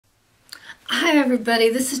Hi everybody,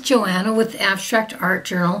 this is Joanna with Abstract Art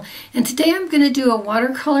Journal, and today I'm going to do a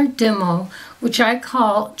watercolor demo which I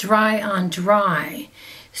call Dry on Dry.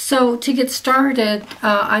 So to get started,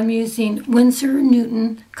 I'm using Winsor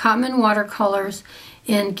Newton Cotman watercolors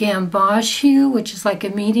in Gamboge hue, which is like a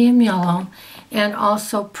medium yellow, and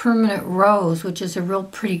also Permanent Rose, which is a real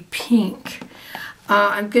pretty pink.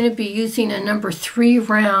 I'm going to be using a number 3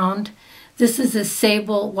 round. This is a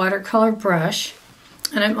sable watercolor brush.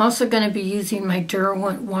 And I'm also going to be using my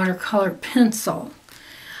Derwent watercolor pencil.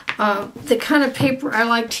 The kind of paper I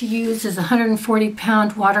like to use is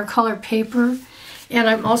 140-pound watercolor paper, and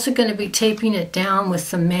I'm also going to be taping it down with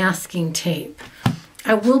some masking tape.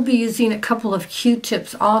 I will be using a couple of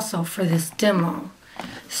Q-tips also for this demo.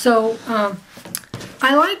 So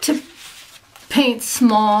I like to paint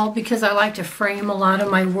small because I like to frame a lot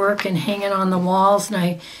of my work and hang it on the walls, and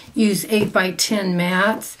I use 8x10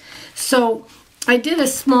 mats. So I did a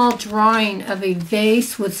small drawing of a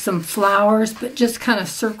vase with some flowers, but just kind of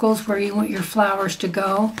circles where you want your flowers to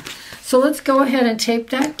go. So let's go ahead and tape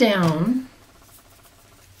that down.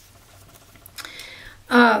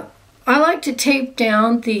 I like to tape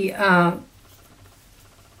down the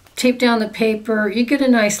paper. You get a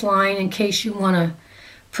nice line in case you want to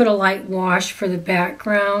put a light wash for the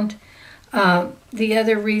background. The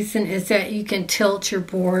other reason is that you can tilt your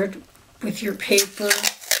board with your paper.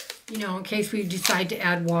 You know, in case we decide to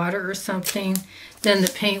add water or something, then the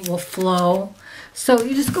paint will flow. So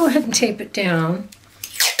you just go ahead and tape it down.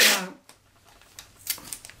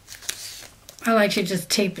 I like to just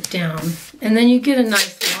tape it down. And then you get a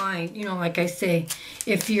nice line, you know, like I say,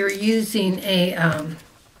 if you're using a,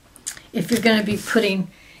 if you're going to be putting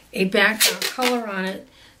a background color on it,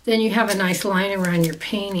 then you have a nice line around your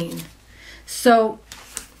painting. So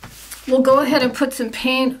we'll go ahead and put some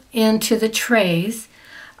paint into the trays.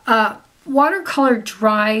 Watercolor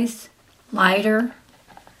dries lighter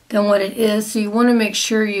than what it is, so you want to make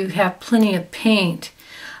sure you have plenty of paint.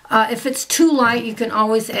 If it's too light, you can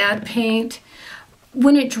always add paint.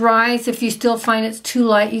 When it dries, if you still find it's too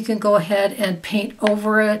light, you can go ahead and paint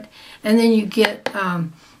over it, and then you get,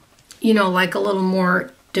 you know, like a little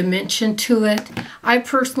more dimension to it. I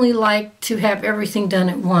personally like to have everything done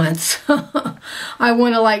at once. I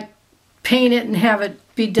want to like paint it and have it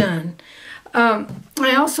be done.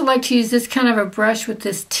 I also like to use this kind of a brush with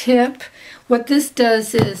this tip. What this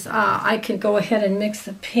does is I can go ahead and mix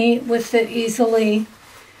the paint with it easily,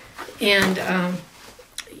 and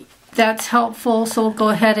that's helpful. So we'll go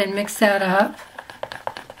ahead and mix that up.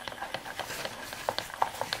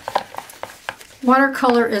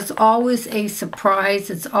 Watercolor is always a surprise.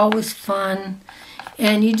 It's always fun,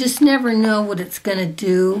 and you just never know what it's going to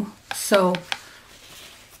do. So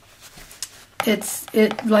it's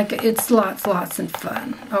lots and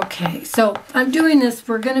fun. Okay, so I'm doing this.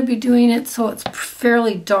 We're going to be doing it so it's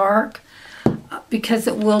fairly dark because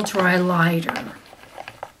it will dry lighter.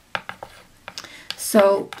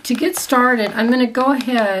 So to get started, I'm going to go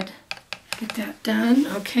ahead, get that done.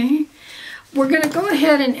 Okay, we're going to go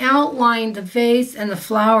ahead and outline the vase and the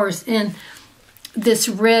flowers in this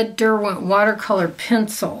red Derwent watercolor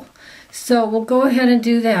pencil. So we'll go ahead and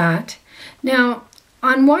do that. Now,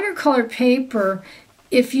 on watercolor paper,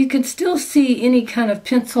 if you can still see any kind of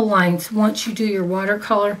pencil lines once you do your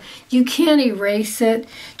watercolor, you can erase it.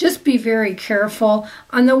 Just be very careful.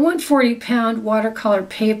 On the 140-pound watercolor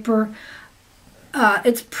paper,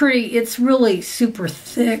 it's really super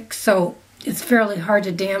thick, so it's fairly hard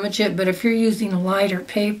to damage it. But if you're using a lighter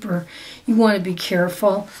paper, you want to be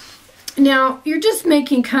careful. Now, you're just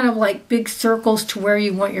making kind of like big circles to where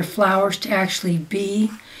you want your flowers to actually be.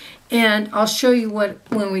 And I'll show you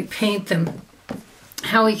when we paint them,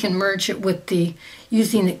 how we can merge it with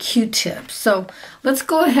using the Q-tips. So let's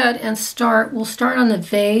go ahead and start. We'll start on the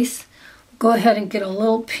vase. Go ahead and get a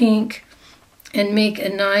little pink and make a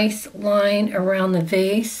nice line around the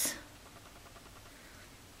vase.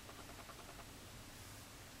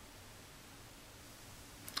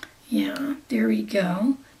 Yeah, there we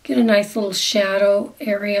go. Get a nice little shadow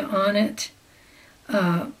area on it.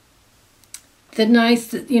 The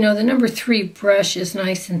number 3 brush is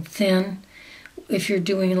nice and thin if you're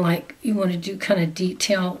doing like, you want to do kind of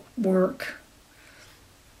detail work.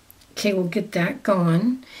 Okay, we'll get that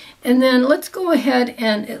going. And then let's go ahead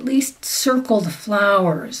and at least circle the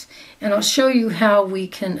flowers. And I'll show you how we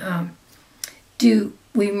can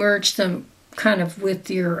we merge them kind of with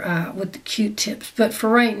with the Q-tips. But for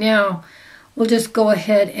right now, we'll just go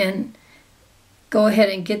ahead and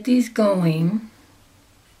get these going.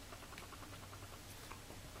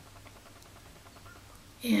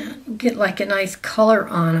 And get like a nice color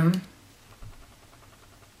on them.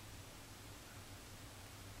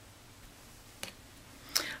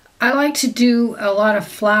 I like to do a lot of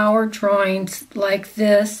flower drawings like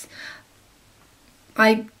this.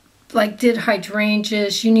 I did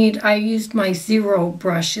hydrangeas. I used my zero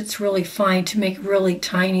brush. It's really fine to make really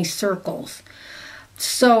tiny circles.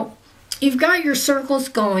 So you've got your circles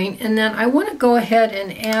going, and then I want to go ahead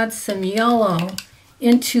and add some yellow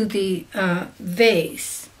into the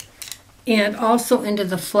vase and also into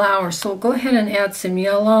the flower. So we'll go ahead and add some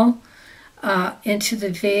yellow into the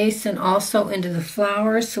vase and also into the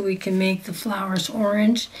flowers so we can make the flowers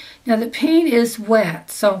orange. Now the paint is wet,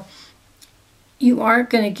 so you are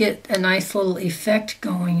going to get a nice little effect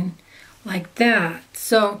going like that.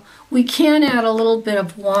 So we can add a little bit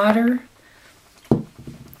of water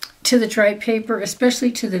to the dry paper,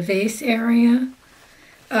 especially to the vase area.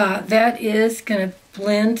 That is going to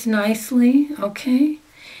blend nicely, okay?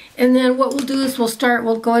 And then what we'll do is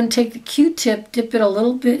we'll go ahead and take the Q-tip, dip it a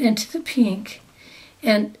little bit into the pink,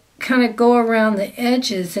 and kind of go around the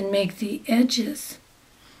edges and make the edges.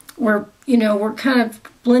 We're kind of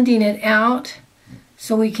blending it out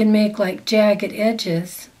so we can make like jagged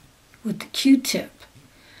edges with the Q-tip.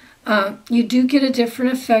 You do get a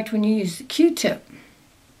different effect when you use the Q-tip.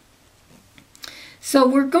 So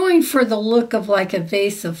we're going for the look of like a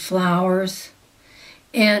vase of flowers.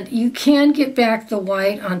 And you can get back the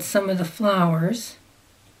white on some of the flowers.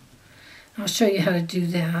 I'll show you how to do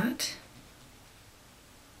that.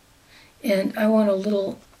 And I want a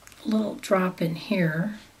little drop in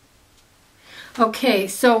here. Okay,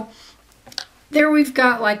 so there we've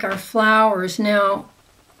got like our flowers. Now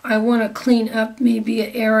I want to clean up maybe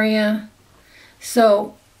an area.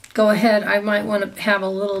 So go ahead, I might want to have a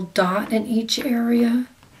little dot in each area.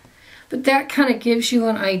 But that kind of gives you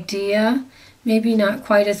an idea. Maybe not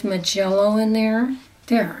quite as much yellow in there.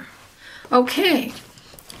 There. Okay,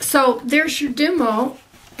 so there's your demo,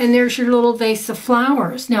 and there's your little vase of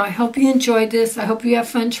flowers. Now, I hope you enjoyed this. I hope you have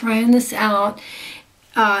fun trying this out.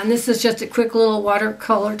 And this is just a quick little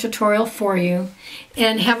watercolor tutorial for you.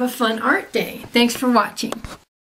 And have a fun art day. Thanks for watching.